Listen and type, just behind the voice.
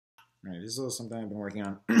All right, this is a little something I've been working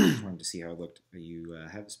on. Wanted to see how it looked. You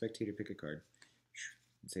have the spectator pick a card.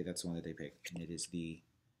 Let's say that's the one that they pick, and it is the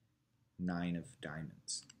 9 of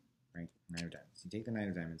diamonds, right? 9 of diamonds. You take the 9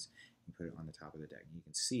 of diamonds and put it on the top of the deck. You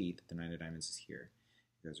can see that the 9 of diamonds is here.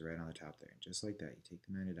 It goes right on the top there. And just like that, you take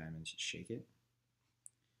the 9 of diamonds, you shake it,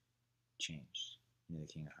 change into the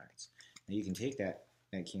King of Hearts. Now you can take that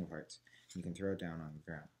King of Hearts, and you can throw it down on the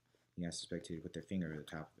ground. You ask the spectator to put their finger over the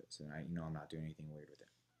top of it, so you know I'm not doing anything weird with it.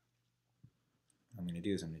 What I'm going to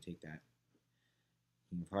do is I'm going to take that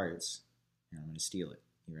King of Hearts, and I'm going to steal it.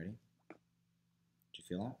 You ready? Did you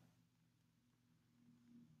feel that?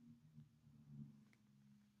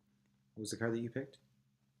 What was the card that you picked?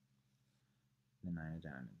 The 9 of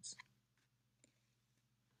diamonds.